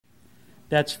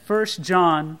That's 1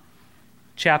 John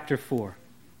chapter 4.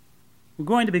 We're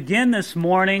going to begin this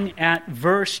morning at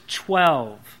verse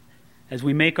 12 as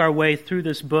we make our way through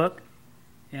this book.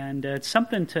 And it's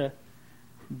something to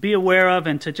be aware of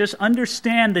and to just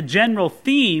understand the general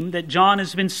theme that John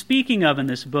has been speaking of in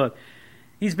this book.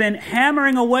 He's been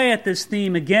hammering away at this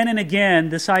theme again and again,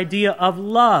 this idea of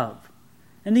love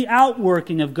and the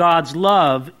outworking of God's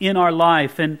love in our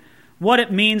life and what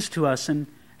it means to us and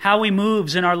how He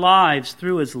moves in our lives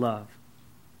through His love.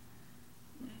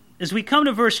 As we come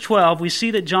to verse 12, we see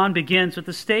that John begins with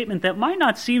a statement that might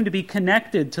not seem to be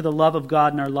connected to the love of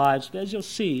God in our lives, but as you'll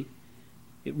see,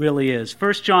 it really is.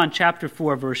 1 John chapter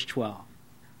 4, verse 12.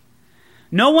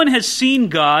 No one has seen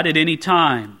God at any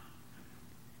time.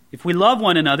 If we love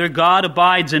one another, God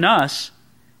abides in us,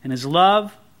 and His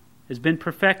love has been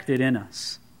perfected in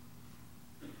us.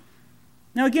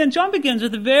 Now again, John begins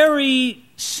with a very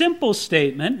simple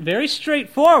statement, very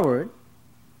straightforward,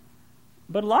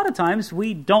 but a lot of times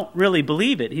we don't really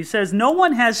believe it. He says, no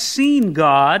one has seen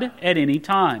God at any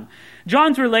time.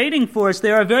 John's relating for us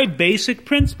there a very basic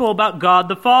principle about God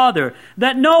the Father,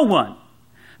 that no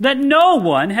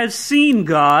one has seen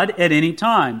God at any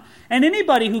time. And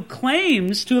anybody who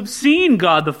claims to have seen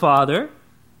God the Father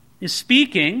is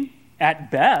speaking,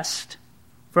 at best,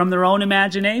 from their own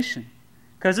imagination.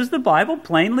 Because as the Bible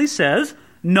plainly says,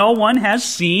 no one has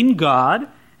seen God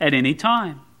at any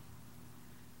time.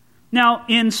 Now,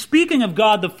 in speaking of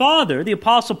God the Father, the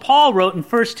Apostle Paul wrote in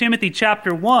 1 Timothy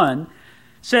chapter 1,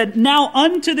 said, now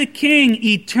unto the King,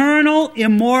 eternal,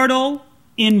 immortal,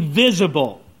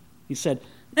 invisible. He said,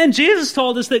 and Jesus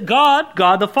told us that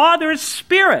God the Father, is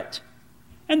spirit.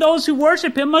 And those who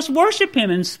worship Him must worship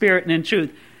Him in spirit and in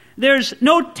truth. There's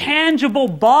no tangible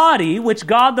body which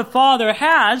God the Father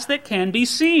has that can be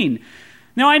seen.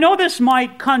 Now, I know this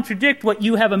might contradict what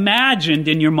you have imagined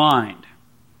in your mind.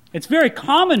 It's very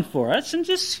common for us, and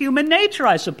just human nature,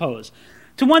 I suppose,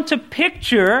 to want to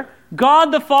picture God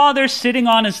the Father sitting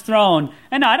on His throne.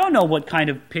 And I don't know what kind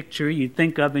of picture you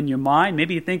think of in your mind.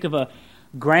 Maybe you think of a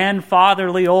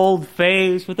grandfatherly old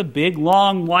face with a big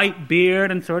long white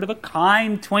beard and sort of a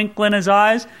kind twinkle in his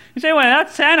eyes. You say, well,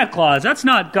 that's Santa Claus. That's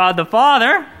not God the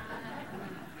Father.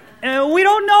 We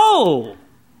don't know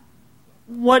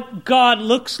what God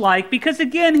looks like because,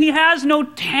 again, He has no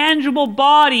tangible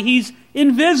body. He's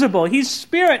invisible. He's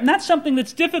spirit. And that's something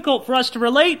that's difficult for us to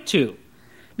relate to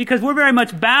because we're very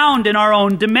much bound in our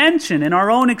own dimension, in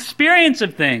our own experience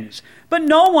of things. But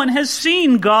no one has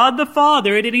seen God the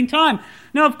Father at any time.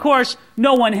 Now, of course,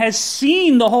 no one has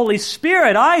seen the Holy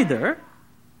Spirit either,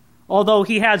 although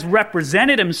He has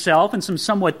represented Himself in some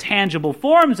somewhat tangible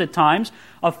forms at times,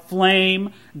 a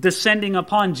flame descending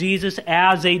upon Jesus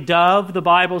as a dove, the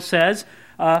Bible says.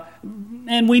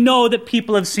 And we know that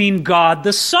people have seen God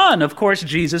the Son, of course,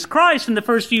 Jesus Christ. In the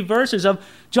first few verses of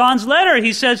John's letter,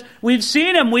 he says, we've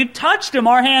seen Him, we've touched Him,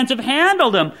 our hands have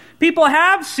handled Him. People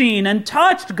have seen and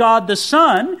touched God the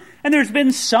Son, and there's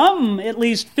been some, at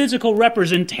least, physical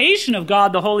representation of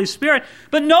God the Holy Spirit,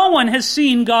 but no one has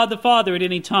seen God the Father at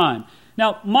any time.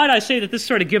 Now, might I say that this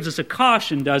sort of gives us a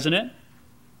caution, doesn't it?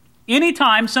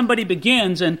 Anytime somebody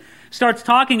begins and starts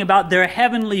talking about their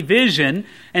heavenly vision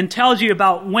and tells you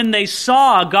about when they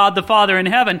saw God the Father in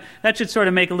heaven, that should sort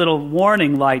of make a little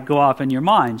warning light go off in your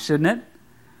mind, shouldn't it?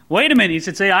 Wait a minute, you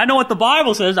should say, I know what the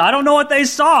Bible says. I don't know what they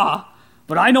saw,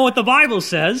 but I know what the Bible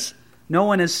says. No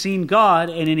one has seen God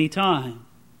at any time.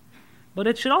 But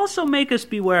it should also make us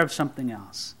beware of something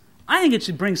else. I think it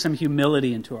should bring some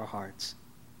humility into our hearts.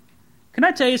 Can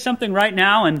I tell you something right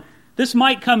now? And this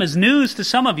might come as news to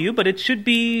some of you, but it should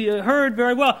be heard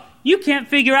very well. You can't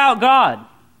figure out God.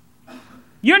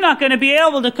 You're not going to be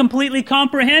able to completely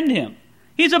comprehend Him.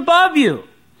 He's above you.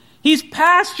 He's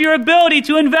past your ability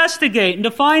to investigate and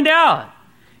to find out.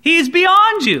 He's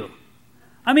beyond you.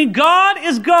 I mean, God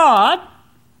is God,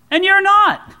 and you're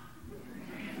not.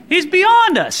 He's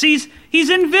beyond us. He's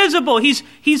invisible.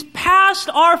 He's past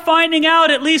our finding out,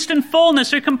 at least in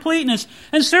fullness or completeness.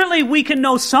 And certainly we can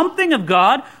know something of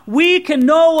God. We can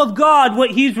know of God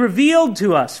what He's revealed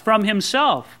to us from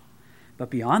Himself. But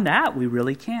beyond that, we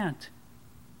really can't.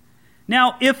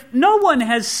 Now, if no one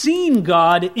has seen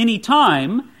God at any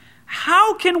time,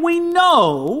 how can we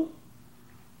know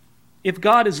if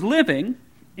God is living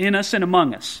in us and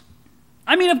among us?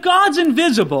 I mean, if God's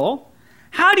invisible,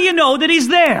 how do you know that He's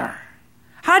there?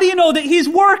 How do you know that He's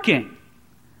working?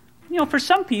 You know, for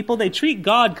some people, they treat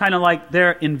God kind of like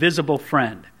their invisible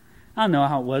friend. I don't know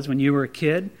how it was when you were a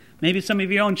kid. Maybe some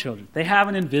of your own children. They have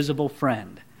an invisible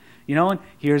friend. And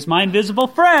here's my invisible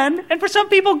friend. And for some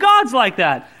people, God's like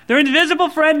that. Their invisible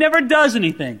friend never does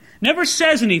anything, never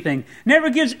says anything, never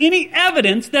gives any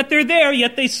evidence that they're there,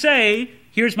 yet they say,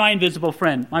 here's my invisible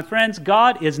friend. My friends,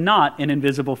 God is not an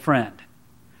invisible friend.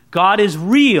 God is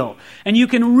real. And you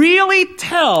can really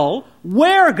tell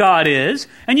where God is,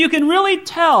 and you can really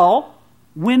tell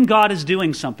when God is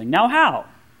doing something. Now, how?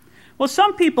 Well,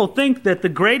 some people think that the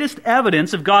greatest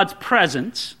evidence of God's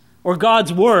presence or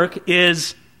God's work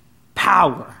is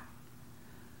power.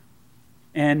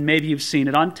 And maybe you've seen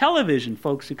it on television,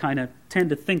 folks who kind of tend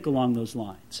to think along those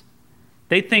lines.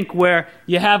 They think where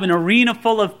you have an arena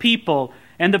full of people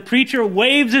and the preacher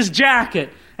waves his jacket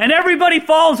and everybody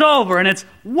falls over and it's,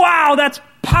 wow, that's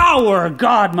power.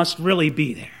 God must really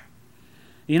be there.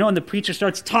 And the preacher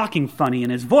starts talking funny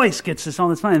and his voice gets this on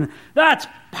this funny. That's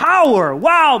power.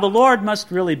 Wow, the Lord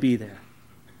must really be there.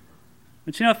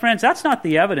 But friends, that's not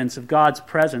the evidence of God's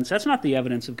presence. That's not the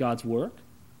evidence of God's work.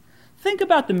 Think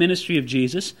about the ministry of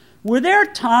Jesus. Were there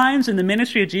times in the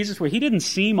ministry of Jesus where he didn't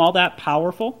seem all that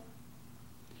powerful?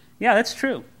 Yeah, that's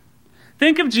true.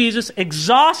 Think of Jesus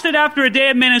exhausted after a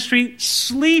day of ministry,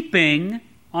 sleeping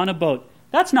on a boat.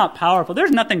 That's not powerful.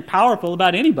 There's nothing powerful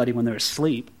about anybody when they're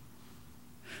asleep.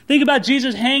 Think about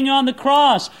Jesus hanging on the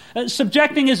cross,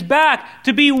 subjecting his back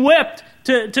to be whipped,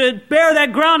 to bear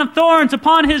that crown of thorns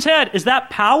upon his head. Is that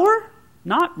power?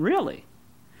 Not really.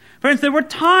 Friends, there were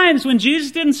times when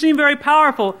Jesus didn't seem very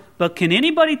powerful, but can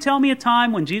anybody tell me a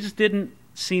time when Jesus didn't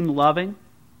seem loving?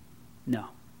 No.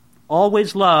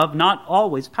 Always love, not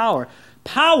always power.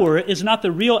 Power is not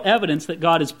the real evidence that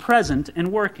God is present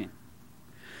and working.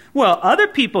 Well, other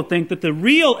people think that the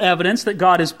real evidence that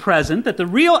God is present, that the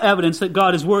real evidence that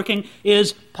God is working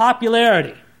is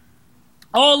popularity.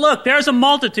 Oh, look, there's a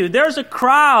multitude, there's a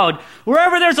crowd.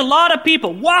 Wherever there's a lot of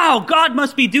people, wow, God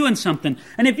must be doing something.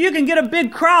 And if you can get a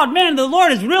big crowd, man, the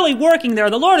Lord is really working there.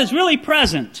 The Lord is really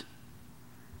present.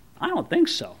 I don't think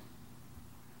so.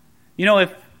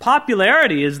 If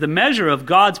popularity is the measure of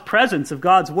God's presence, of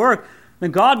God's work, then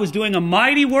God was doing a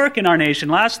mighty work in our nation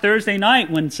last Thursday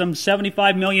night when some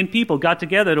 75 million people got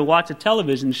together to watch a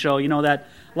television show. That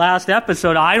last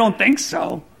episode. I don't think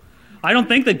so. I don't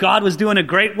think that God was doing a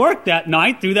great work that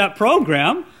night through that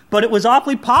program, but it was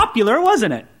awfully popular,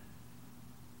 wasn't it?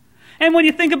 And when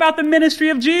you think about the ministry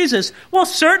of Jesus, well,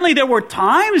 certainly there were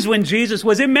times when Jesus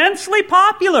was immensely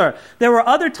popular. There were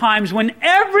other times when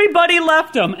everybody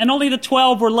left him and only the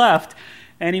 12 were left,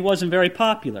 and he wasn't very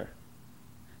popular.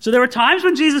 So there were times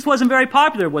when Jesus wasn't very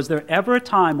popular. Was there ever a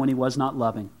time when he was not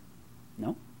loving?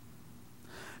 No.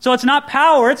 So it's not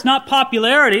power, it's not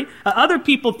popularity. Other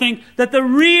people think that the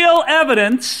real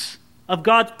evidence of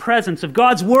God's presence, of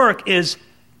God's work, is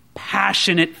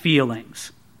passionate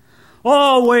feelings.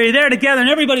 Oh, we're there together and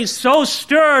everybody's so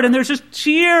stirred and there's just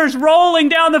tears rolling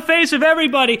down the face of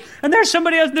everybody. And there's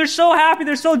somebody else, they're so happy,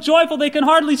 they're so joyful, they can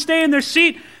hardly stay in their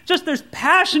seat. Just there's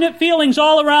passionate feelings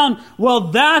all around.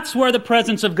 Well, that's where the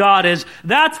presence of God is.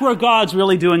 That's where God's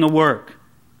really doing a work.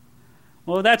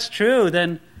 Well, if that's true,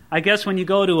 then I guess when you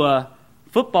go to a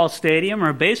football stadium or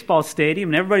a baseball stadium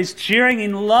and everybody's cheering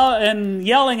and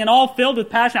yelling and all filled with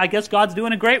passion, I guess God's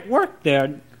doing a great work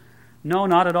there. No,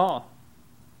 not at all.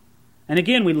 And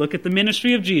again, we look at the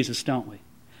ministry of Jesus, don't we?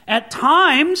 At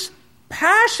times,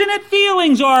 passionate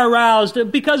feelings are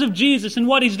aroused because of Jesus and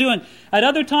what he's doing. At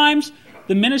other times,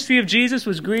 the ministry of Jesus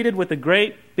was greeted with a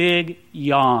great big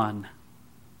yawn.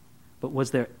 But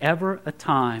was there ever a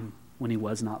time when he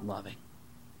was not loving?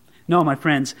 No, my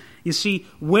friends. You see,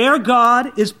 where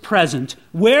God is present,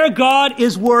 where God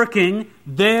is working,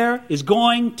 there is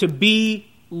going to be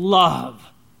love.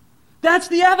 That's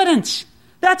the evidence.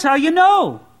 That's how you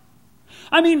know.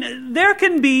 I mean, there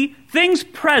can be things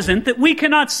present that we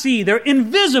cannot see. They're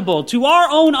invisible to our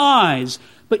own eyes,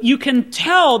 but you can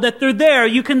tell that they're there.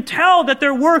 You can tell that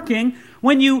they're working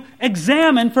when you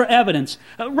examine for evidence.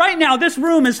 Right now, this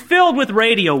room is filled with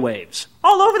radio waves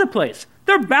all over the place.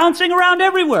 They're bouncing around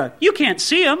everywhere. You can't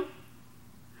see them.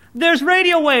 There's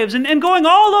radio waves and going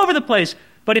all over the place.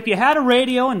 But if you had a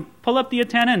radio and pull up the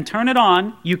antenna and turn it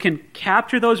on, you can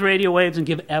capture those radio waves and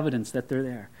give evidence that they're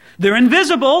there. They're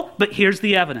invisible, but here's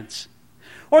the evidence.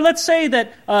 Or let's say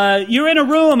that you're in a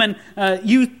room and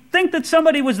you think that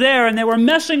somebody was there and they were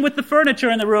messing with the furniture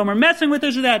in the room or messing with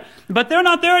this or that, but they're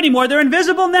not there anymore. They're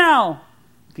invisible now.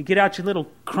 You can get out your little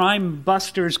Crime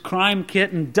Busters crime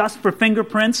kit and dust for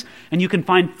fingerprints, and you can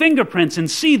find fingerprints and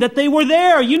see that they were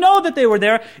there. You know that they were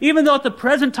there, even though at the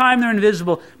present time they're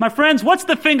invisible. My friends, what's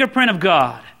the fingerprint of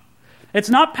God? It's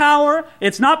not power,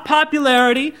 it's not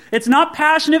popularity, it's not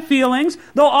passionate feelings.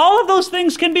 Though all of those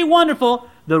things can be wonderful,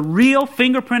 The real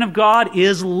fingerprint of God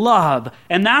is love.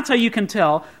 And that's how you can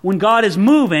tell when God is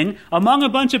moving among a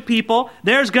bunch of people,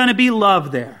 there's going to be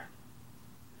love there.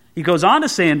 He goes on to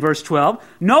say in verse 12,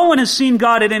 no one has seen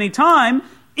God at any time.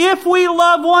 If we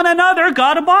love one another,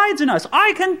 God abides in us.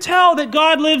 I can tell that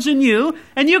God lives in you,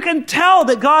 and you can tell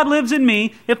that God lives in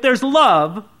me if there's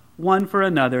love one for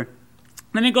another.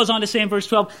 Then it goes on to say in verse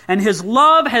 12, and his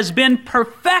love has been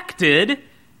perfected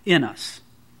in us.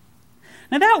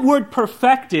 Now that word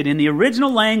perfected in the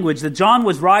original language that John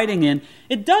was writing in,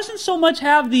 it doesn't so much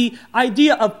have the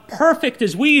idea of perfect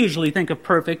as we usually think of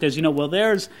perfect as, well,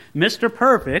 there's Mr.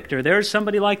 Perfect or there's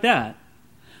somebody like that.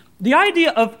 The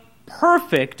idea of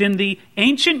perfect in the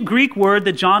ancient Greek word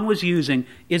that John was using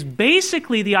is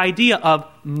basically the idea of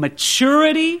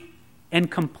maturity and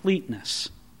completeness.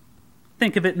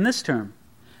 Think of it in this term.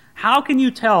 How can you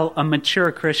tell a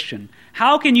mature Christian?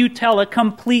 How can you tell a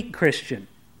complete Christian?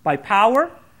 By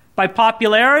power? By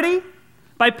popularity?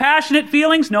 By passionate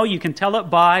feelings? No, you can tell it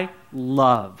by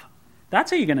love.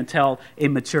 That's how you're going to tell a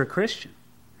mature Christian.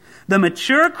 The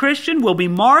mature Christian will be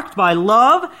marked by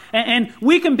love, and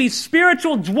we can be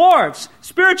spiritual dwarfs,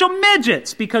 spiritual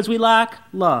midgets, because we lack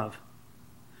love.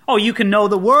 Oh, you can know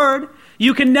the Word.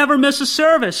 You can never miss a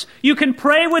service. You can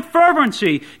pray with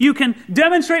fervency. You can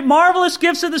demonstrate marvelous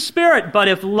gifts of the Spirit. But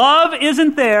if love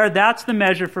isn't there, that's the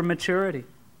measure for maturity.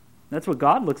 That's what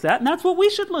God looks at, and that's what we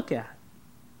should look at.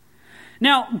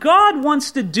 Now, God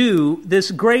wants to do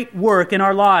this great work in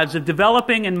our lives of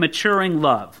developing and maturing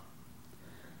love.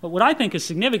 But what I think is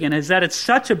significant is that it's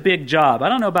such a big job. I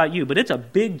don't know about you, but it's a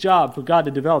big job for God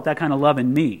to develop that kind of love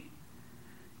in me.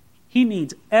 He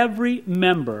needs every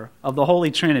member of the Holy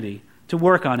Trinity to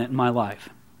work on it in my life.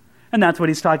 And that's what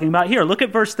he's talking about here. Look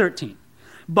at verse 13.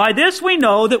 By this we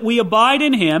know that we abide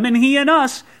in him and he in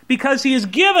us, because he has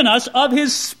given us of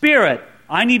his Spirit.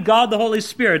 I need God the Holy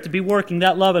Spirit to be working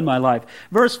that love in my life.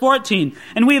 Verse 14.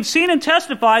 And we have seen and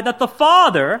testified that the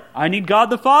Father, I need God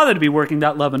the Father to be working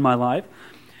that love in my life,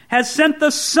 has sent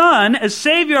the Son as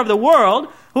Savior of the world.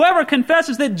 Whoever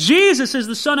confesses that Jesus is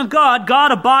the Son of God,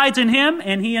 God abides in him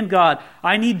and he in God.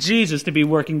 I need Jesus to be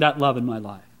working that love in my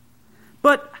life.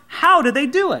 But how do they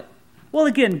do it? Well,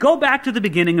 again, go back to the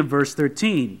beginning of verse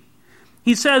 13.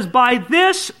 He says, by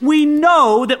this we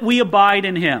know that we abide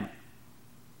in him.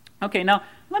 Okay, now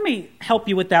let me help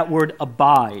you with that word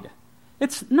abide.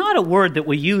 It's not a word that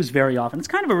we use very often. It's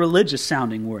kind of a religious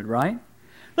sounding word, right?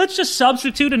 Let's just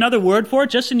substitute another word for it,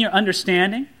 just in your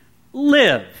understanding.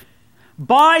 Live.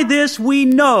 By this we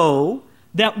know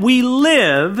that we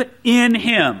live in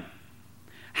him.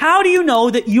 How do you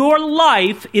know that your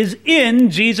life is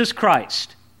in Jesus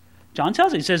Christ? John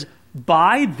tells us, he says,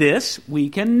 by this we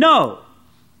can know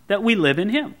that we live in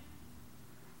him.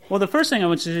 Well, the first thing I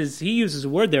want to say is he uses a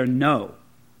word there, know.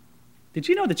 Did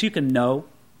you know that you can know?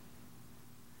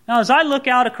 Now, as I look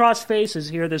out across faces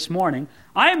here this morning,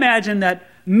 I imagine that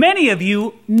many of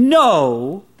you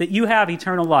know that you have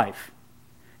eternal life.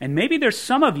 And maybe there's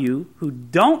some of you who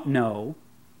don't know,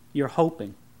 you're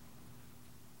hoping.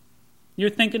 You're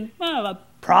thinking, well,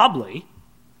 probably,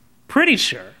 pretty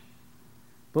sure.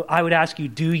 But I would ask you,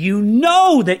 do you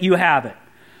know that you have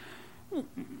it?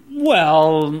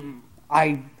 Well,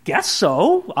 I guess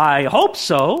so. I hope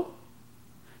so.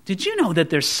 Did you know that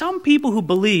there's some people who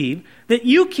believe that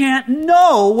you can't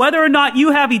know whether or not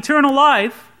you have eternal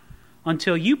life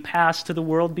until you pass to the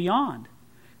world beyond?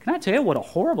 Can I tell you what a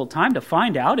horrible time to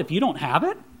find out if you don't have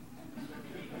it?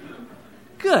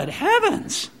 Good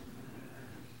heavens.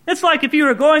 It's like if you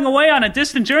were going away on a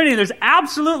distant journey, there's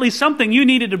absolutely something you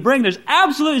needed to bring. There's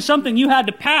absolutely something you had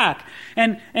to pack.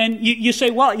 And you say,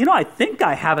 well, I think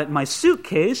I have it in my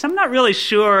suitcase. I'm not really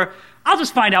sure. I'll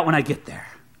just find out when I get there.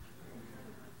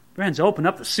 Friends, open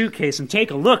up the suitcase and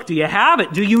take a look. Do you have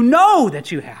it? Do you know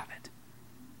that you have it?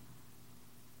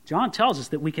 John tells us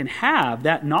that we can have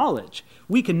that knowledge.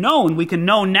 We can know, and we can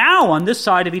know now on this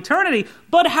side of eternity.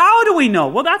 But how do we know?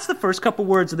 Well, that's the first couple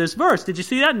words of this verse. Did you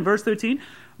see that in verse 13?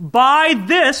 By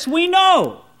this we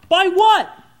know. By what?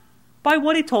 By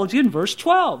what he told you in verse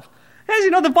 12. As you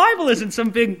know, the Bible isn't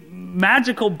some big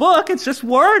magical book. It's just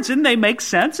words, and they make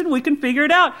sense, and we can figure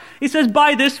it out. He says,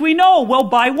 by this we know. Well,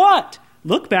 by what?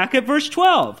 Look back at verse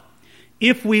 12.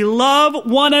 If we love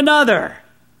one another,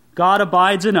 God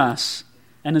abides in us,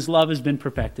 and his love has been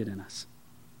perfected in us.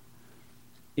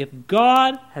 If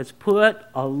God has put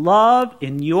a love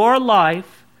in your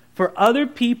life for other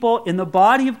people in the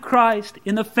body of Christ,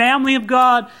 in the family of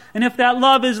God, and if that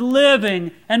love is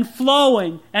living and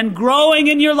flowing and growing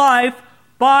in your life,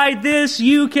 by this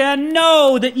you can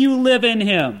know that you live in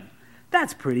him.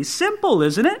 That's pretty simple,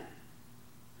 isn't it?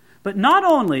 But not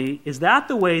only is that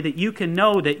the way that you can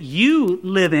know that you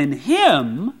live in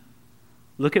Him,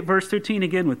 look at verse 13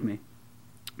 again with me.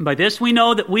 By this we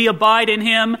know that we abide in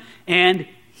Him and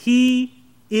He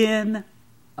in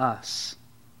us.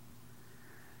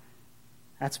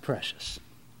 That's precious.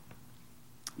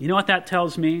 You know what that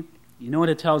tells me? You know what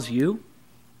it tells you?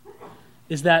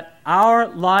 Is that our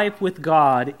life with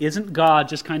God isn't God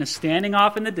just kind of standing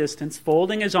off in the distance,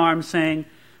 folding His arms, saying,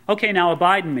 okay, now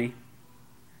abide in me.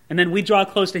 And then we draw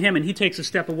close to Him and He takes a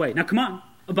step away. Now come on,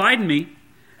 abide in me.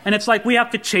 And it's like we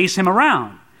have to chase Him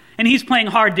around. And He's playing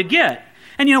hard to get.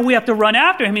 And we have to run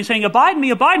after Him. He's saying, abide in me,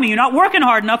 you're not working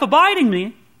hard enough, abiding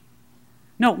me.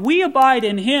 No, we abide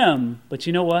in Him, but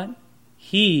you know what?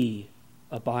 He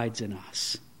abides in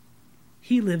us.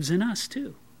 He lives in us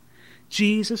too.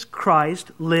 Jesus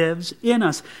Christ lives in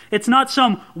us. It's not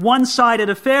some one-sided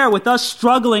affair with us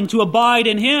struggling to abide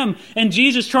in Him and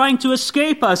Jesus trying to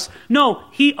escape us. No,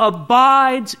 He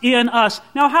abides in us.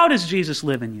 Now, how does Jesus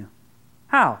live in you?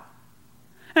 How?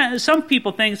 Some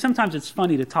people think, sometimes it's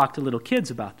funny to talk to little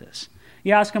kids about this.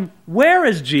 You ask them, where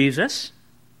is Jesus?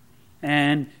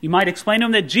 And you might explain to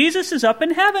them that Jesus is up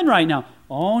in heaven right now.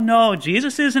 Oh no,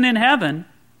 Jesus isn't in heaven.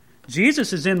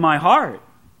 Jesus is in my heart.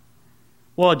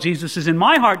 Well, Jesus is in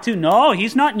my heart too. No,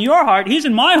 He's not in your heart. He's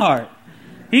in my heart.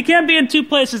 He can't be in two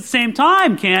places at the same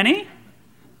time, can He?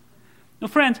 Now,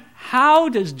 friends, how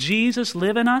does Jesus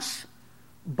live in us?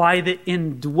 By the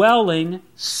indwelling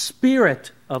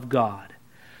Spirit of God.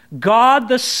 God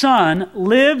the Son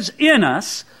lives in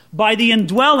us by the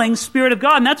indwelling Spirit of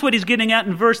God. And that's what He's getting at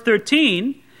in verse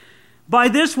 13. By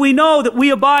this we know that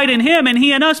we abide in Him and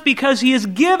He in us because He has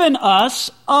given us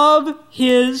of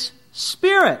His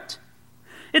Spirit.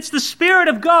 It's the Spirit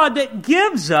of God that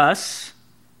gives us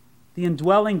the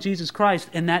indwelling Jesus Christ,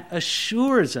 and that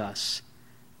assures us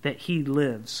that He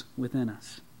lives within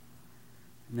us.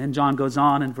 And then John goes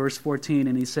on in verse 14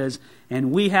 and he says,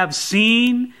 and we have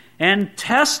seen and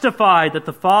testified that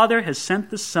the Father has sent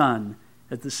the Son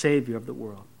as the Savior of the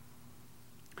world.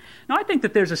 Now I think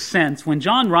that there's a sense when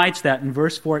John writes that in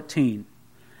verse 14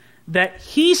 that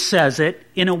he says it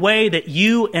in a way that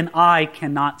you and I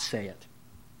cannot say it.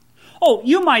 Oh,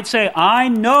 you might say, I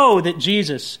know that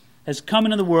Jesus has come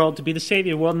into the world to be the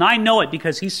Savior of the world, and I know it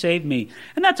because He saved me.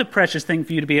 And that's a precious thing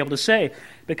for you to be able to say.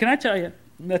 But can I tell you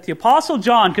that the Apostle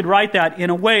John could write that in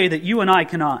a way that you and I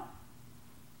cannot?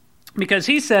 Because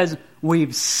he says,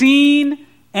 we've seen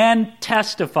and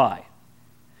testify.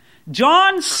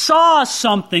 John saw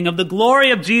something of the glory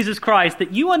of Jesus Christ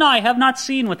that you and I have not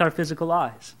seen with our physical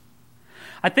eyes.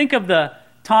 I think of the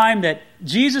time that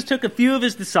Jesus took a few of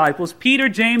His disciples, Peter,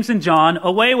 James, and John,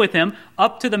 away with Him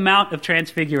up to the Mount of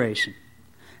Transfiguration.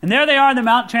 And there they are in the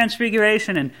Mount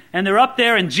Transfiguration, and they're up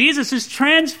there, and Jesus is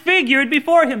transfigured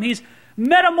before him. He's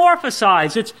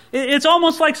metamorphosized. It's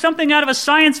almost like something out of a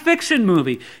science fiction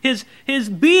movie. His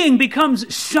being becomes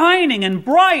shining and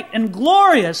bright and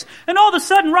glorious. And all of a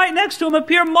sudden, right next to him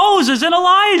appear Moses and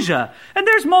Elijah. And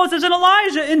there's Moses and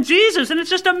Elijah and Jesus. And it's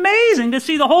just amazing to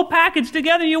see the whole package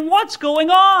together. What's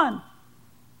going on?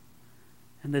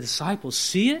 And the disciples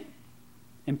see it,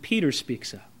 and Peter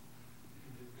speaks up.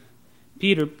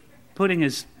 Peter putting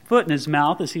his foot in his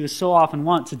mouth, as he was so often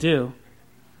wont to do. And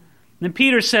then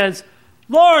Peter says,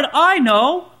 Lord, I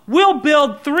know, we'll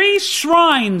build 3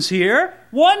 shrines here,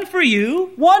 one for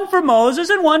you, one for Moses,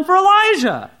 and one for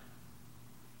Elijah.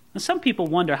 Now, some people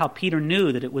wonder how Peter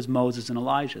knew that it was Moses and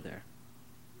Elijah there.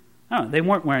 Oh, they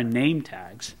weren't wearing name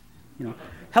tags.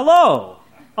 Hello,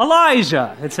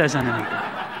 Elijah, it says underneath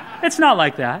it. It's not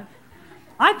like that.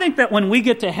 I think that when we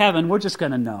get to heaven, we're just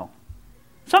going to know.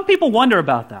 Some people wonder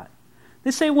about that.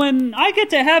 They say, when I get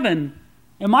to heaven,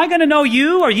 am I going to know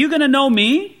you? Are you going to know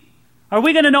me? Are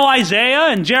we going to know Isaiah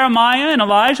and Jeremiah and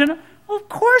Elijah? Well, of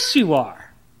course you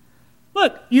are.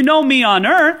 Look, you know me on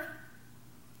earth.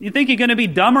 You think you're going to be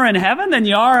dumber in heaven than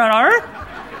you are on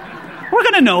earth? We're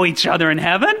going to know each other in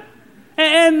heaven.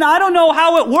 And I don't know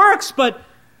how it works, but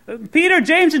Peter,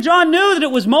 James, and John knew that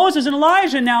it was Moses and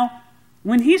Elijah. Now,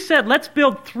 when he said, let's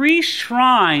build 3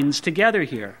 shrines together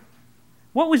here,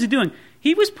 what was he doing?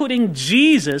 He was putting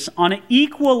Jesus on an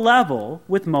equal level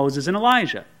with Moses and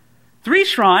Elijah. 3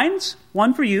 shrines,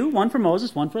 one for you, one for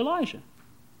Moses, one for Elijah.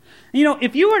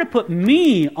 If you were to put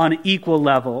me on an equal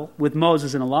level with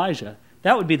Moses and Elijah,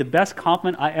 that would be the best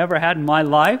compliment I ever had in my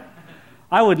life.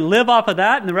 I would live off of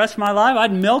that, and the rest of my life,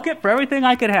 I'd milk it for everything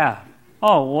I could have.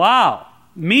 Oh, wow.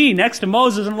 Me next to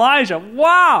Moses and Elijah.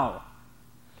 Wow.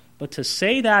 But to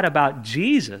say that about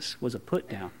Jesus was a put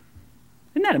down.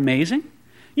 Isn't that amazing?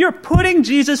 You're putting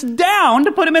Jesus down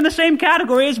to put him in the same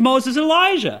category as Moses and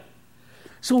Elijah.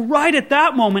 So right at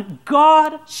that moment,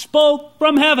 God spoke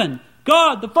from heaven.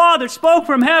 God, the Father, spoke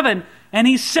from heaven. And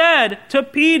he said to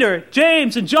Peter,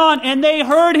 James, and John, and they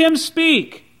heard him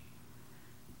speak,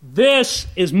 "This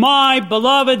is my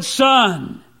beloved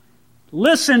Son.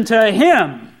 Listen to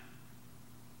him."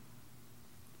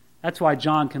 That's why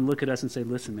John can look at us and say,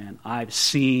 "Listen, man, I've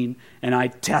seen and I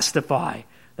testify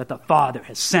that the Father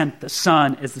has sent the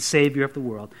Son as the Savior of the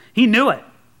world." He knew it.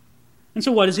 And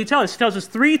so what does he tell us? He tells us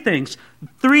three things,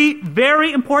 three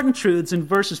very important truths in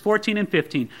verses 14 and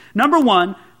 15. Number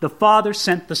one, the Father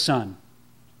sent the Son.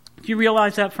 Do you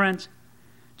realize that, friends?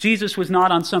 Jesus was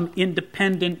not on some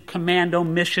independent commando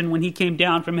mission when he came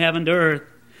down from heaven to earth.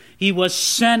 He was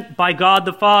sent by God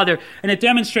the Father, and it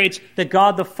demonstrates that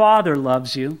God the Father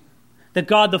loves you, that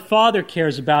God the Father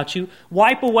cares about you.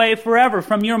 Wipe away forever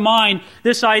from your mind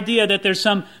this idea that there's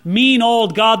some mean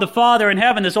old God the Father in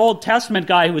heaven, this Old Testament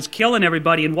guy who was killing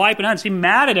everybody and wiping out and seemed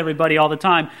mad at everybody all the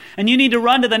time. And you need to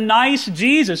run to the nice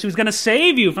Jesus who's going to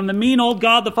save you from the mean old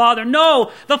God the Father. No,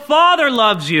 the Father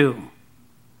loves you.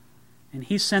 And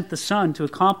he sent the Son to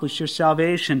accomplish your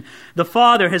salvation. The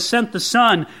Father has sent the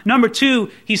Son. Number two,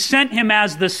 he sent him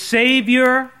as the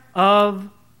Savior of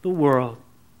the world.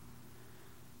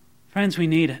 Friends, we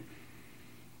need it.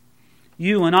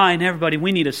 You and I and everybody,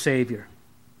 we need a Savior.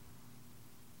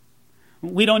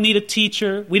 We don't need a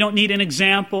teacher. We don't need an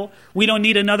example. We don't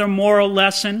need another moral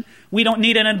lesson. We don't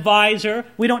need an advisor.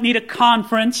 We don't need a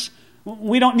conference.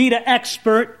 We don't need an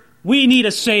expert. We need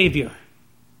a Savior.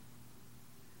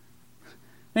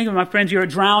 Think of it, my friends, you're a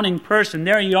drowning person.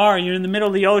 There you are, you're in the middle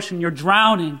of the ocean, you're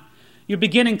drowning. You're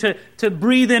beginning to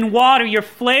breathe in water. You're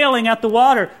flailing at the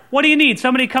water. What do you need?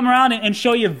 Somebody come around and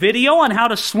show you a video on how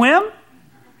to swim?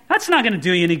 That's not going to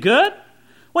do you any good.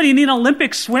 What, do you need an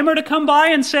Olympic swimmer to come by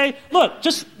and say, "Look,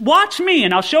 just watch me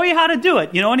and I'll show you how to do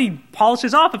it." And he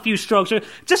polishes off a few strokes. Or,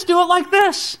 "Just do it like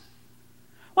this."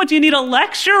 What, do you need a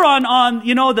lecture on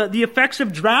the effects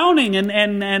of drowning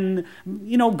and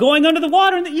going under the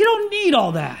water? You don't need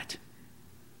all that.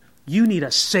 You need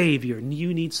a Savior, and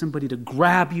you need somebody to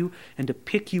grab you and to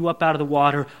pick you up out of the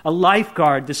water, a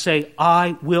lifeguard to say,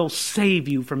 "I will save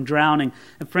you from drowning."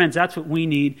 And friends, that's what we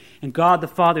need. And God the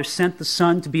Father sent the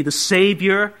Son to be the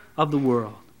Savior of the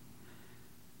world.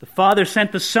 The Father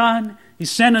sent the Son. He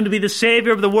sent him to be the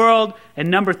Savior of the world. And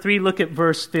number three, look at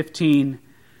verse 15.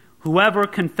 Whoever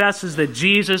confesses that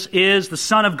Jesus is the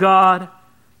Son of God,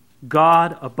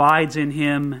 God abides in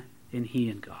him, and he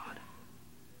in God.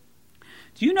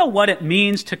 Do you know what it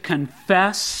means to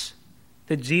confess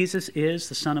that Jesus is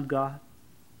the Son of God?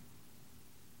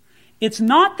 It's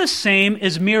not the same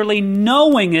as merely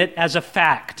knowing it as a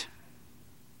fact.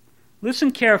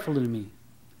 Listen carefully to me.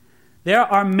 There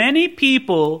are many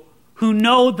people who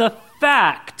know the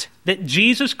fact that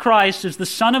Jesus Christ is the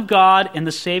Son of God and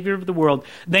the Savior of the world.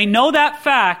 They know that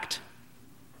fact,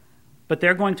 but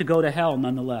they're going to go to hell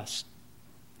nonetheless.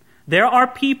 There are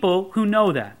people who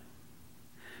know that.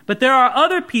 But there are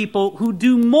other people who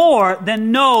do more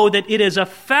than know that it is a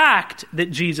fact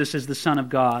that Jesus is the Son of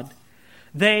God.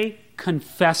 They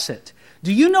confess it.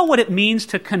 Do you know what it means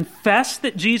to confess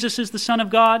that Jesus is the Son of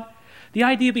God? The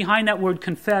idea behind that word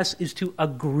confess is to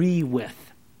agree with.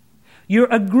 You're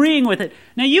agreeing with it.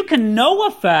 Now, you can know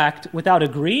a fact without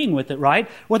agreeing with it, right?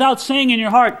 Without saying in your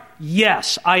heart,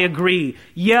 "Yes, I agree.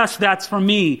 Yes, that's for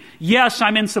me. Yes,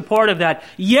 I'm in support of that.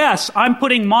 Yes, I'm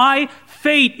putting my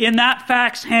fate in that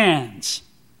fact's hands."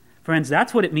 Friends,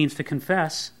 that's what it means to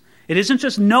confess. It isn't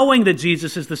just knowing that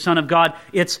Jesus is the Son of God,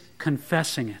 it's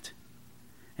confessing it.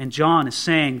 And John is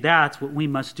saying that's what we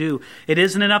must do. It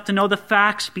isn't enough to know the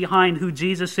facts behind who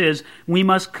Jesus is. We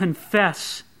must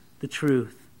confess the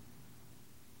truth.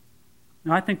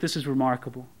 Now, I think this is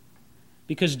remarkable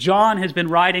because John has been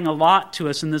writing a lot to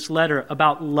us in this letter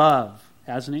about love,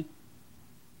 hasn't he?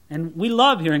 And we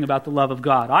love hearing about the love of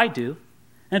God. I do.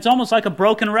 And it's almost like a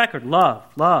broken record. Love,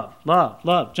 love, love,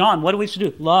 love. John, what do we should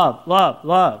do? Love, love,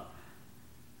 love.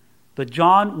 But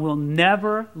John will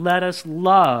never let us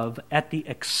love at the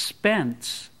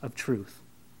expense of truth.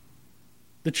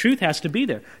 The truth has to be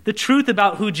there. The truth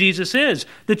about who Jesus is.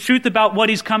 The truth about what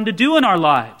he's come to do in our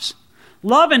lives.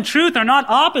 Love and truth are not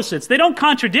opposites. They don't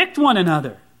contradict one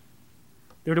another.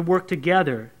 They're to work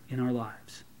together in our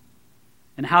lives.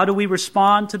 And how do we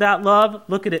respond to that love?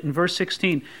 Look at it in verse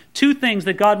 16. Two things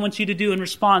that God wants you to do in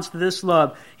response to this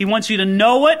love. He wants you to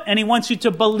know it, and he wants you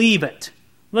to believe it.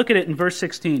 Look at it in verse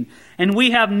 16. And we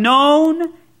have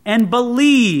known and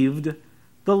believed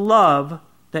the love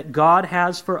that God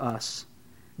has for us.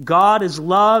 God is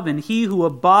love, and he who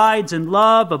abides in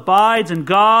love abides in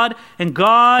God, and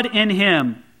God in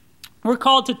him. We're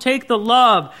called to take the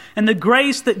love and the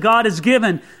grace that God has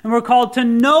given, and we're called to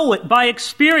know it by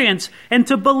experience and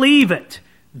to believe it.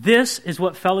 This is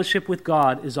what fellowship with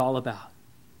God is all about.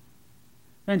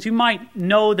 Friends, you might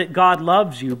know that God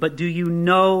loves you, but do you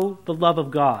know the love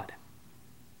of God?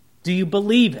 Do you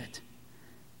believe it?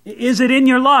 Is it in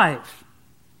your life?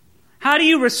 How do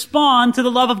you respond to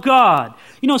the love of God?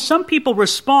 You know, some people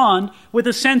respond with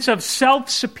a sense of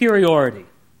self-superiority.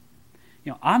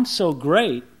 You know, I'm so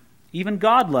great, even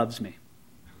God loves me.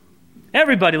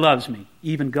 Everybody loves me,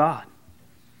 even God.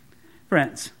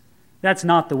 Friends, that's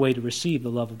not the way to receive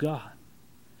the love of God.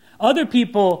 Other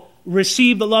people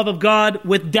receive the love of God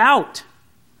with doubt.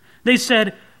 They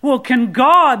said, well, can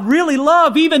God really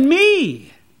love even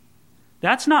me?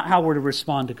 That's not how we're to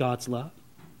respond to God's love.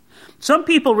 Some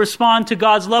people respond to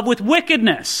God's love with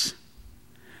wickedness.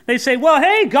 They say, well,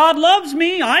 hey, God loves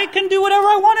me. I can do whatever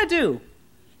I want to do.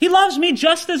 He loves me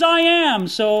just as I am,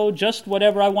 so just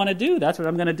whatever I want to do, that's what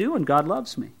I'm going to do, and God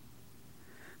loves me.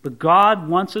 But God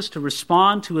wants us to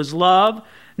respond to His love,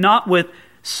 not with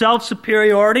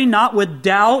self-superiority, not with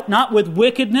doubt, not with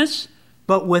wickedness,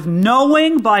 but with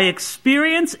knowing by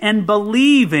experience and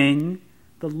believing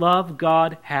the love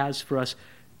God has for us.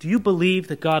 Do you believe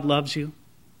that God loves you?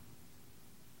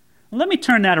 Well, let me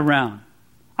turn that around.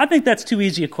 I think that's too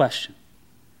easy a question.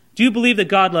 Do you believe that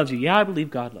God loves you? Yeah, I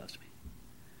believe God loves me.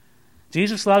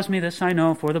 Jesus loves me, this I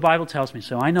know, for the Bible tells me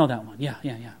so. I know that one. Yeah.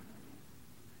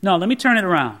 No, let me turn it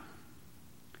around.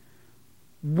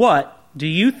 What do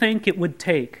you think it would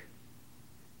take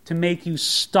to make you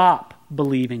stop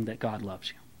believing that God loves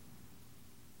you?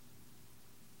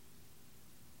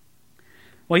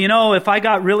 Well, you know, if I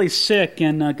got really sick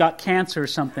and got cancer or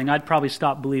something, I'd probably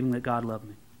stop believing that God loved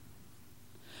me.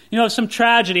 You know, if some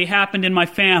tragedy happened in my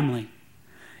family,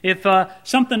 if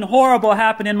something horrible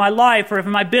happened in my life or if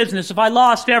in my business, if I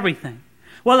lost everything,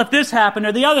 well, if this happened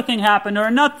or the other thing happened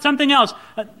or something else,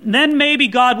 then maybe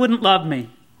God wouldn't love me.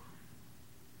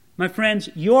 My friends,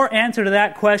 your answer to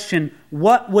that question,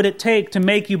 what would it take to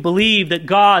make you believe that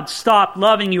God stopped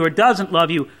loving you or doesn't love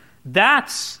you?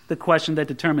 That's the question that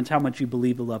determines how much you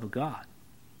believe the love of God.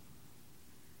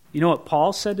 You know what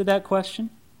Paul said to that question?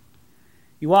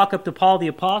 You walk up to Paul the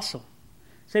Apostle.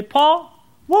 Say, Paul,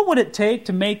 what would it take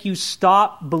to make you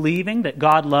stop believing that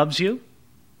God loves you?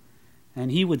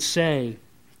 And he would say,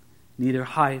 neither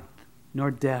height, nor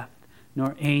depth,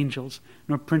 nor angels,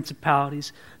 nor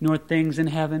principalities, nor things in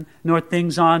heaven, nor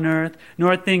things on earth,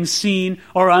 nor things seen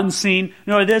or unseen,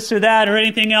 nor this or that or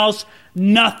anything else.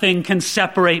 Nothing can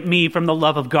separate me from the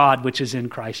love of God which is in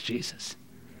Christ Jesus.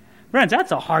 Friends,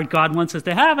 that's a heart God wants us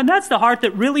to have, and that's the heart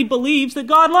that really believes that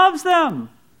God loves them.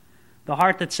 The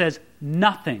heart that says,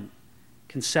 nothing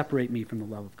can separate me from the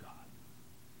love of God.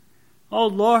 Oh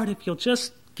Lord, if you'll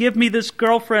just give me this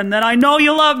girlfriend, then I know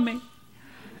you love me.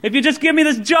 If you just give me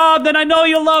this job, then I know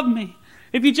you love me.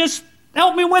 If you just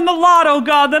help me win the lotto,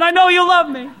 God, then I know you love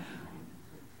me.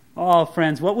 Oh,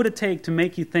 friends, what would it take to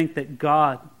make you think that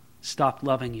God stopped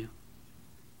loving you?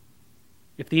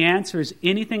 If the answer is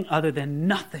anything other than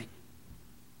nothing,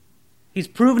 He's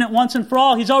proven it once and for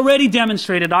all. He's already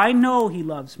demonstrated, I know He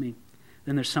loves me.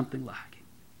 Then there's something lacking.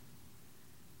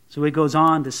 So he goes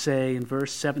on to say in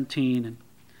verse 17, and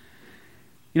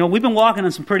you know, we've been walking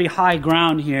on some pretty high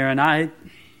ground here, and I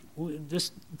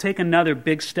just take another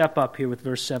big step up here with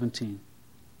verse 17.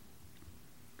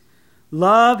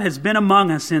 Love has been among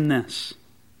us in this,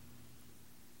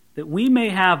 that we may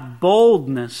have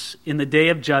boldness in the day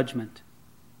of judgment.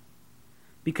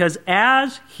 Because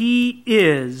as He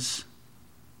is,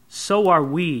 so are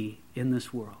we in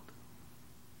this world.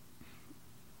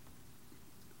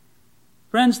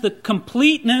 Friends, the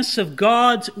completeness of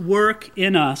God's work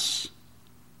in us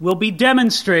will be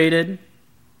demonstrated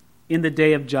in the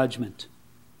day of judgment.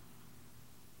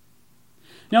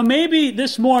 Now, maybe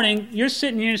this morning you're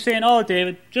sitting here saying, oh,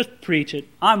 David, just preach it.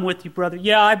 I'm with you, brother.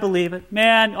 Yeah, I believe it.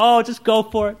 Man, oh, just go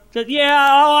for it.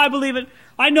 I believe it.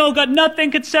 I know God.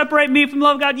 Nothing could separate me from the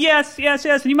love of God. Yes.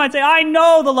 And you might say, I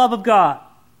know the love of God.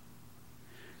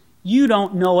 You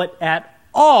don't know it at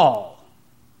all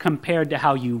compared to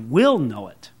how you will know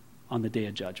it on the day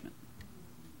of judgment.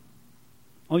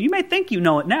 Well, you may think you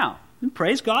know it now. And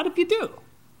praise God if you do.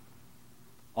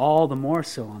 All the more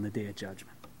so on the day of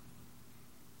judgment.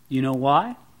 You know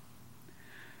why?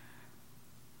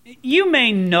 You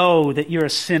may know that you're a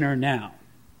sinner now.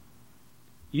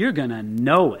 You're going to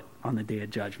know it on the day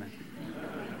of judgment.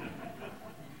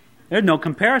 There's no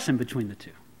comparison between the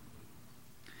two.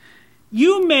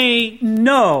 You may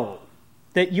know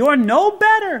that you're no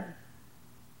better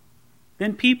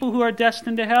than people who are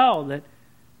destined to hell, that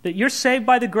that you're saved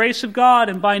by the grace of God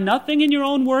and by nothing in your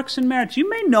own works and merits. You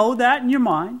may know that in your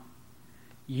mind.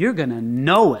 You're going to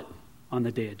know it on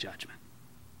the day of judgment.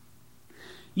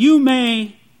 You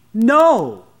may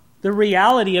know the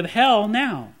reality of hell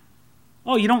now.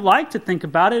 Oh, you don't like to think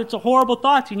about it. It's a horrible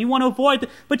thought and you want to avoid it.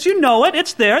 But you know it.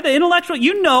 It's there. The intellectual,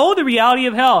 you know the reality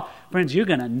of hell. Friends, you're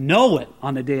going to know it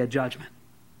on the day of judgment.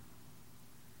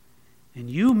 And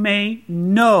you may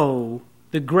know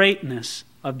the greatness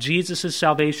of Jesus'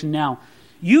 salvation now.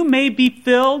 You may be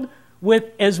filled with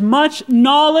as much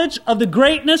knowledge of the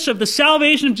greatness of the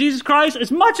salvation of Jesus Christ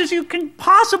as much as you can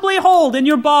possibly hold in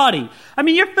your body. I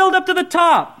mean, you're filled up to the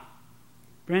top.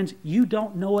 Friends, you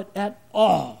don't know it at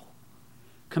all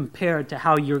compared to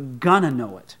how you're gonna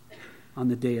know it on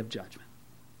the day of judgment.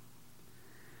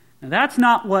 Now, that's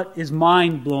not what is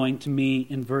mind-blowing to me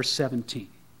in verse 17.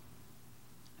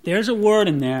 There's a word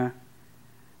in there.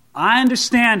 I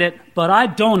understand it, but I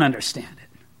don't understand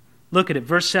it. Look at it,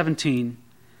 verse 17.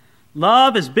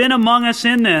 Love has been among us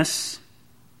in this,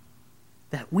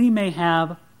 that we may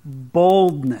have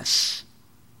boldness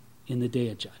in the day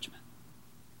of judgment.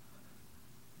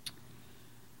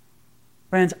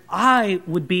 Friends, I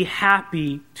would be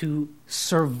happy to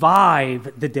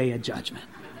survive the day of judgment.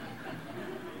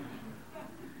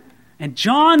 And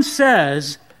John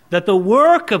says that the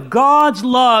work of God's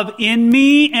love in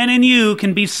me and in you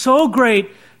can be so great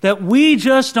that we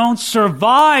just don't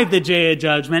survive the day of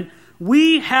judgment.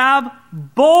 We have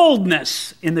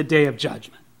boldness in the day of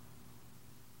judgment.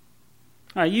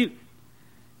 All right,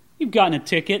 you've gotten a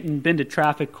ticket and been to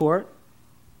traffic court.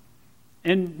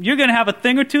 And you're going to have a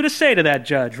thing or two to say to that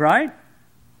judge, right?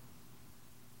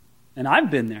 And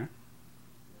I've been there.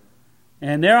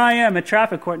 And there I am at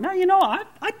traffic court. Now,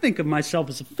 I think of myself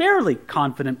as a fairly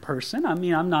confident person. I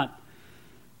mean, I'm not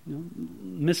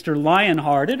Mr.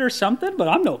 Lion-hearted or something, but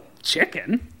I'm no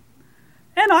chicken.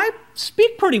 And I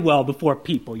speak pretty well before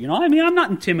people, I mean, I'm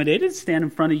not intimidated to stand in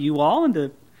front of you all and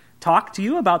to talk to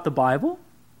you about the Bible.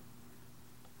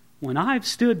 When I've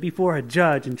stood before a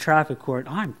judge in traffic court,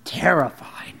 I'm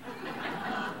terrified.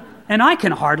 And I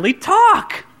can hardly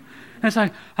talk. And it's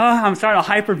like, I'm starting to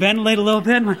hyperventilate a little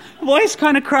bit. My voice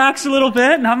kind of cracks a little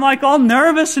bit. And I'm like all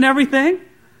nervous and everything.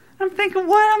 I'm thinking,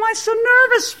 what am I so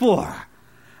nervous for?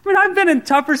 I mean, I've been in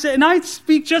tougher and I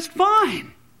speak just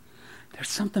fine. There's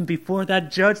something before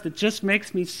that judge that just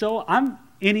makes me I'm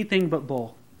anything but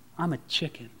bold. I'm a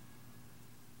chicken.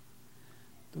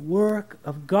 The work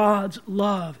of God's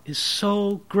love is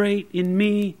so great in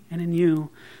me and in you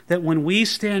that when we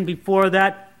stand before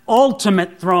that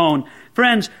ultimate throne,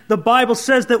 friends, the Bible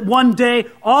says that one day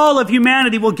all of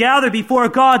humanity will gather before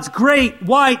God's great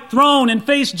white throne and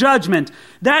face judgment.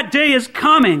 That day is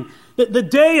coming. The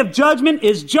day of judgment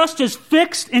is just as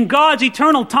fixed in God's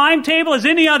eternal timetable as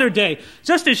any other day.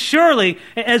 Just as surely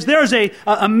as there's a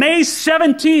May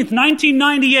 17th,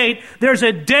 1998, there's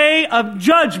a day of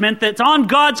judgment that's on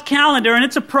God's calendar and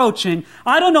it's approaching.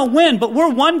 I don't know when, but we're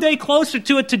one day closer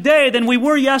to it today than we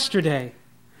were yesterday.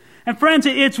 And friends,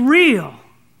 it's real.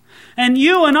 And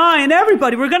you and I and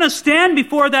everybody, we're going to stand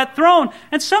before that throne.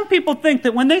 And some people think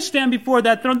that when they stand before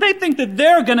that throne, they think that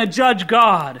they're going to judge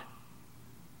God.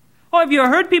 Oh, have you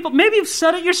heard people? Maybe you've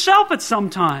said it yourself at some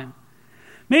time.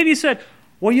 Maybe you said,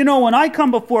 well, when I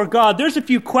come before God, there's a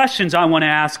few questions I want to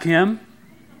ask Him.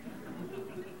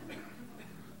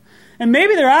 And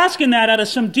maybe they're asking that out of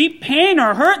some deep pain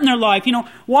or hurt in their life.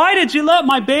 Why did you let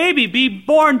my baby be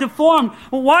born deformed?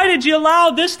 Well, why did you allow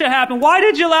this to happen? Why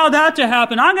did you allow that to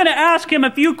happen? I'm going to ask Him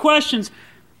a few questions.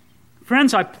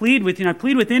 Friends, I plead with you, and I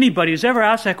plead with anybody who's ever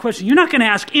asked that question. You're not going to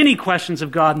ask any questions of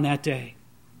God in that day.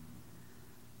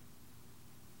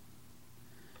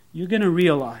 You're going to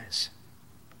realize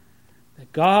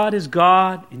that God is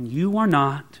God and you are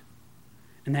not,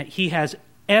 and that He has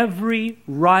every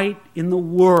right in the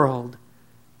world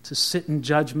to sit in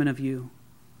judgment of you.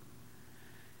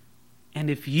 And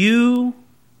if you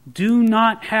do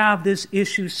not have this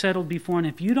issue settled before, and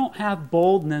if you don't have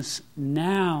boldness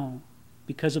now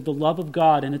because of the love of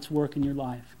God and its work in your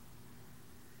life,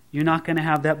 you're not going to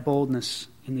have that boldness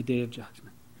in the day of judgment.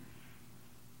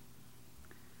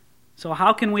 So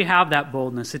how can we have that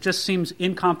boldness? It just seems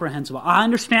incomprehensible. I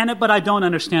understand it, but I don't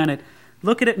understand it.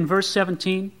 Look at it in verse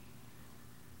 17.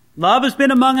 Love has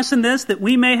been among us in this, that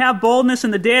we may have boldness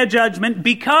in the day of judgment,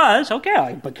 because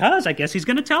I guess He's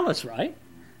going to tell us, right?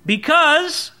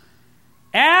 Because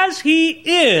as He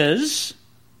is,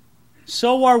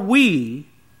 so are we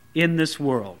in this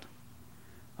world.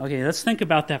 Okay, let's think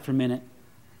about that for a minute.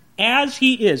 As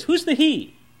He is. Who's the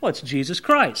He? Well, it's Jesus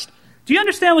Christ. Do you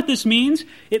understand what this means?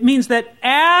 It means that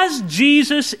as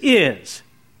Jesus is.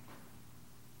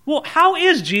 Well, how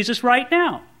is Jesus right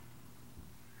now?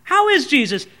 How is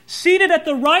Jesus seated at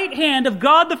the right hand of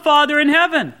God the Father in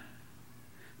heaven?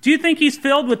 Do you think he's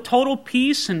filled with total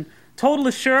peace and total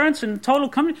assurance and total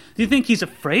comfort? Do you think he's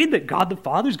afraid that God the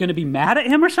Father is going to be mad at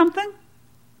him or something?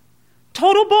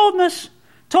 Total boldness,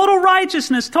 total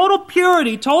righteousness, total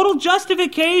purity, total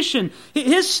justification.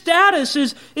 His status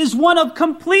is one of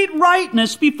complete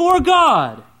rightness before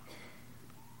God.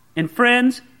 And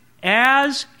friends,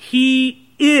 as he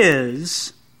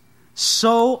is,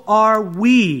 so are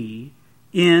we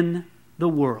in the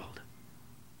world.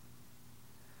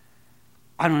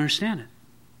 I don't understand it.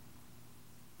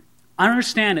 I don't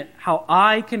understand it, how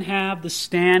I can have the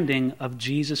standing of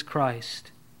Jesus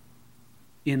Christ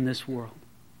in this world.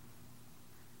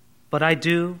 But I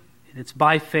do, and it's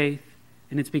by faith,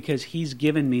 and it's because he's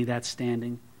given me that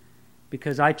standing,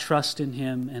 because I trust in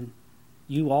him, and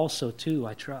you also too,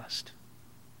 I trust.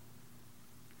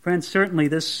 Friends, certainly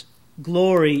this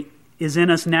glory is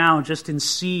in us now just in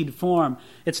seed form.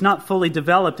 It's not fully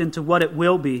developed into what it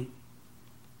will be,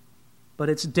 but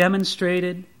it's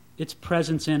demonstrated its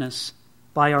presence in us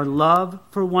by our love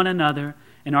for one another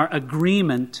and our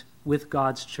agreement with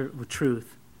God's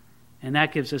truth. And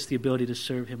that gives us the ability to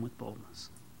serve him with boldness.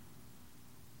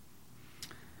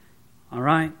 All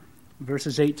right,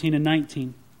 verses 18 and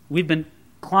 19. We've been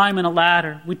climbing a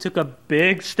ladder. We took a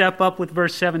big step up with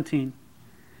verse 17.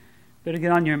 Better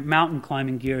get on your mountain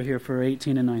climbing gear here for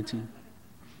 18 and 19.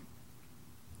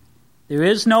 There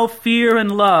is no fear in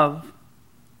love,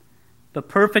 but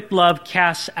perfect love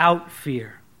casts out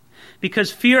fear.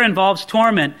 Because fear involves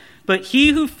torment, but he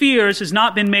who fears has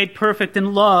not been made perfect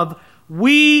in love.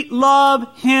 We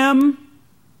love him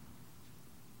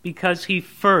because he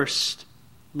first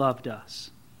loved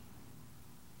us.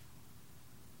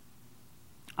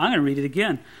 I'm going to read it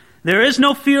again. There is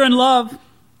no fear in love,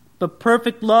 but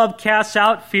perfect love casts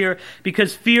out fear,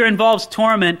 because fear involves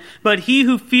torment. But he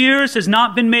who fears has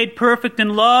not been made perfect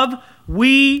in love.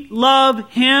 We love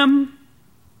him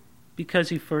because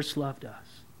he first loved us.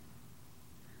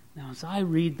 Now, as I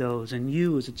read those, and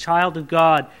you as a child of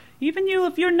God, even you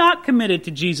if you're not committed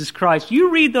to Jesus Christ, you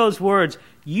read those words,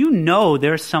 you know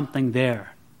there's something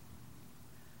there.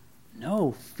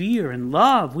 No fear and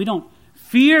love. We don't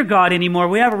fear God anymore.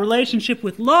 We have a relationship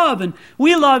with love, and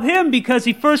we love him because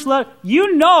he first loved.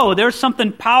 You know there's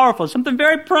something powerful, something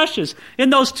very precious in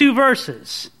those two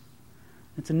verses.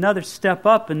 It's another step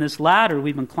up in this ladder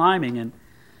we've been climbing, and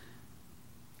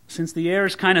since the air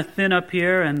is kind of thin up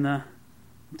here and the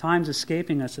time's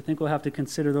escaping us, I think we'll have to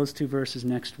consider those two verses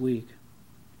next week.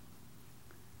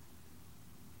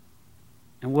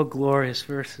 And what glorious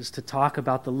verses to talk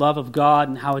about the love of God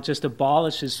and how it just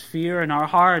abolishes fear in our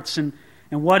hearts, and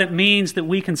what it means that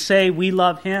we can say we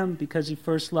love him because he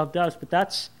first loved us. But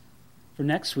that's for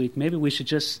next week. Maybe we should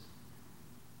just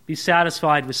be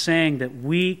satisfied with saying that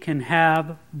we can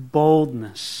have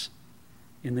boldness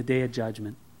in the day of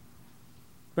judgment.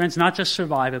 Friends, not just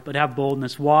survive it, but have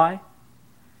boldness. Why?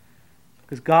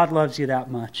 Because God loves you that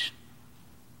much.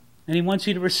 And he wants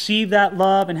you to receive that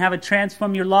love and have it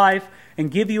transform your life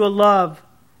and give you a love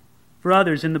for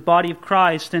others in the body of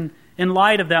Christ. And in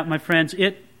light of that, my friends,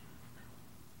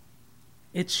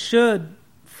 it should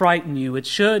frighten you. It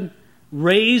should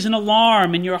raise an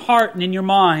alarm in your heart and in your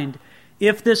mind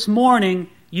if this morning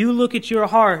you look at your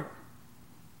heart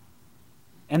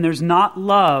and there's not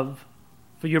love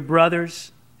for your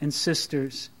brothers and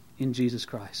sisters in Jesus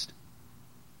Christ.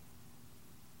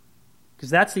 Because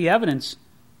that's the evidence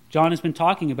John has been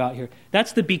talking about here.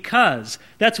 That's the because.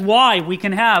 That's why we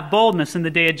can have boldness in the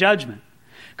day of judgment.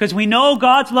 Because we know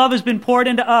God's love has been poured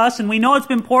into us, and we know it's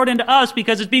been poured into us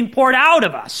because it's being poured out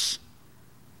of us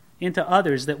into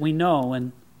others that we know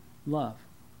and love.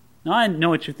 Now, I know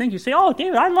what you think. You say, oh,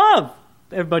 David, I love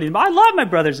everybody. I love my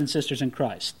brothers and sisters in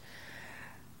Christ.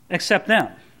 Except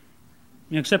them.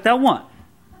 Except that one.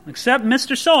 Except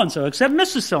Mr. So-and-so. Except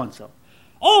Mrs. So-and-so.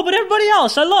 Oh, but everybody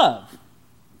else I love.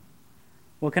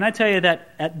 Well, can I tell you that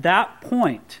at that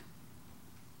point,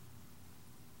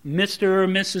 Mr. or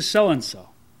Mrs. So-and-so,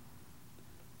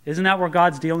 isn't that where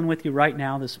God's dealing with you right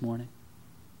now this morning?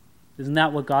 Isn't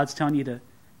that what God's telling you, to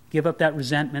give up that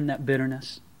resentment, that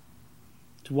bitterness?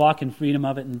 To walk in freedom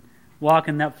of it and walk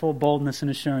in that full boldness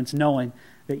and assurance, knowing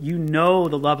that you know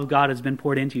the love of God has been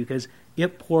poured into you because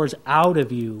it pours out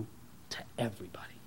of you to everybody.